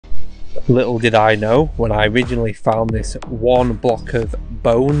Little did I know when I originally found this one block of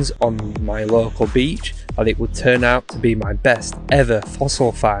bones on my local beach that it would turn out to be my best ever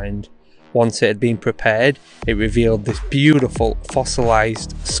fossil find. Once it had been prepared, it revealed this beautiful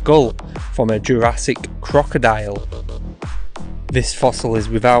fossilized skull from a Jurassic crocodile. This fossil is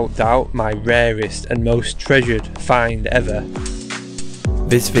without doubt my rarest and most treasured find ever.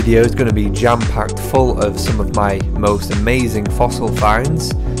 This video is going to be jam-packed full of some of my most amazing fossil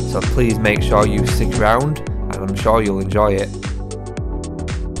finds, so please make sure you stick around and I'm sure you'll enjoy it.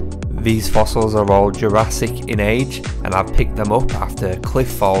 These fossils are all Jurassic in age and I've picked them up after cliff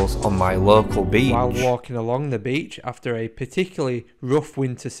falls on my local beach. While walking along the beach after a particularly rough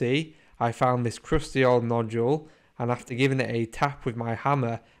winter sea, I found this crusty old nodule, and after giving it a tap with my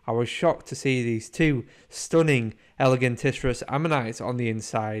hammer, I was shocked to see these two stunning elegantissous ammonites on the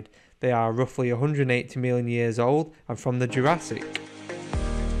inside. They are roughly 180 million years old and from the Jurassic.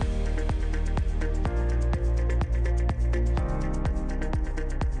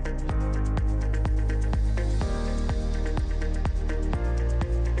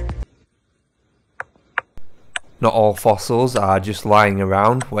 Not all fossils are just lying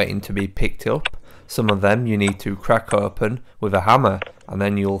around waiting to be picked up. Some of them you need to crack open with a hammer and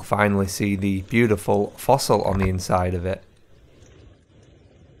then you'll finally see the beautiful fossil on the inside of it.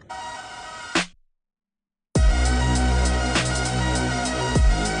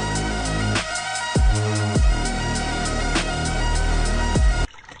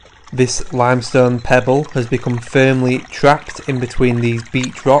 This limestone pebble has become firmly trapped in between these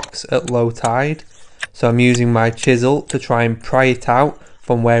beach rocks at low tide. So I'm using my chisel to try and pry it out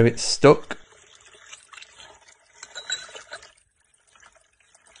from where it's stuck.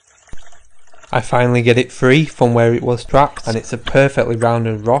 I finally get it free from where it was trapped and it's a perfectly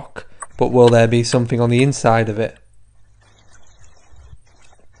rounded rock, but will there be something on the inside of it?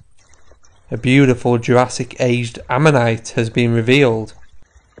 A beautiful Jurassic aged ammonite has been revealed.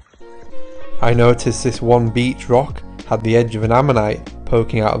 I noticed this one beach rock had the edge of an ammonite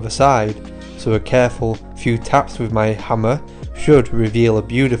poking out of the side, so a careful few taps with my hammer should reveal a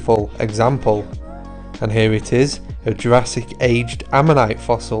beautiful example. And here it is, a Jurassic aged ammonite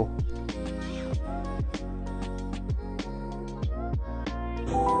fossil.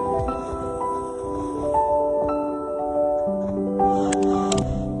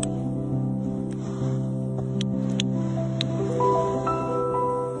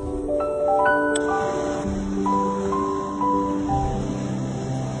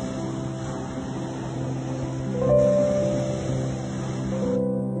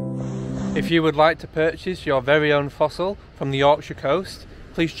 If you would like to purchase your very own fossil from the Yorkshire coast,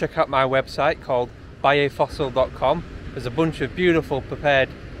 please check out my website called buyafossil.com. There's a bunch of beautiful prepared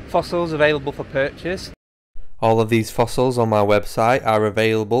fossils available for purchase. All of these fossils on my website are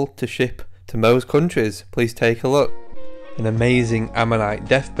available to ship to most countries. Please take a look. An amazing ammonite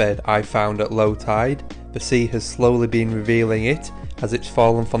deathbed I found at low tide. The sea has slowly been revealing it as it's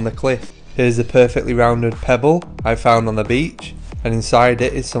fallen from the cliff. Here's a perfectly rounded pebble I found on the beach, and inside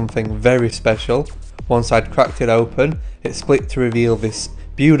it is something very special. Once I'd cracked it open, it split to reveal this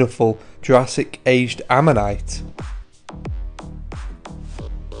beautiful Jurassic aged ammonite.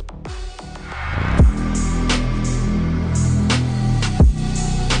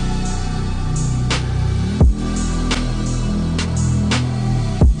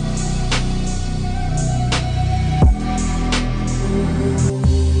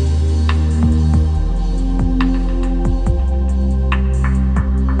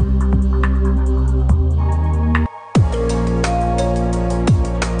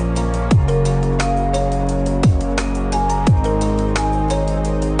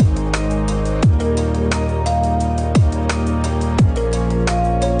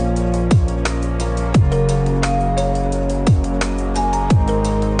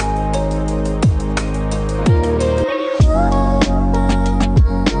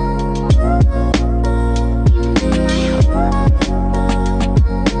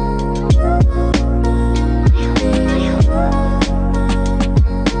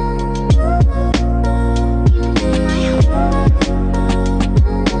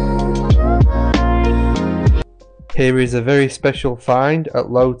 Here is a very special find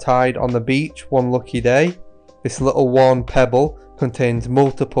at low tide on the beach one lucky day. This little worn pebble contains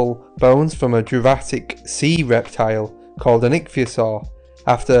multiple bones from a Jurassic sea reptile called an ichthyosaur.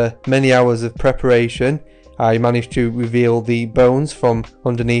 After many hours of preparation, I managed to reveal the bones from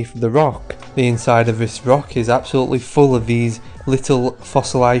underneath the rock. The inside of this rock is absolutely full of these little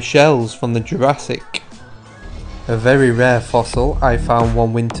fossilized shells from the Jurassic. A very rare fossil I found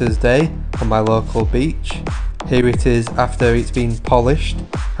one winter's day on my local beach. Here it is after it's been polished,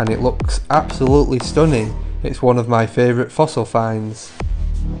 and it looks absolutely stunning. It's one of my favourite fossil finds.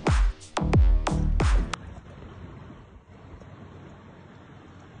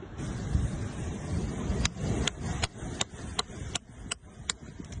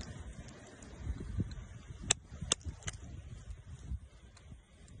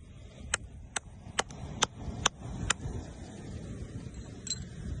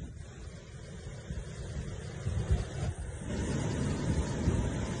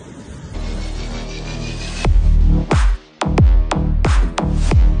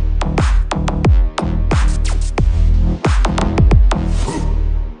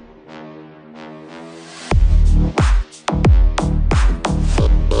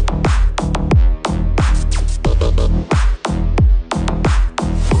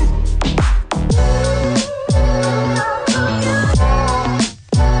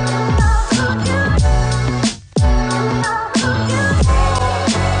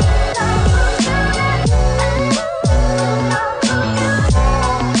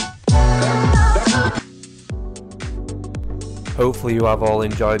 Hopefully you have all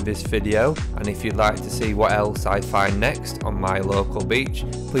enjoyed this video, and if you'd like to see what else I find next on my local beach,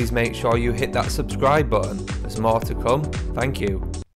 please make sure you hit that subscribe button. There's more to come. Thank you.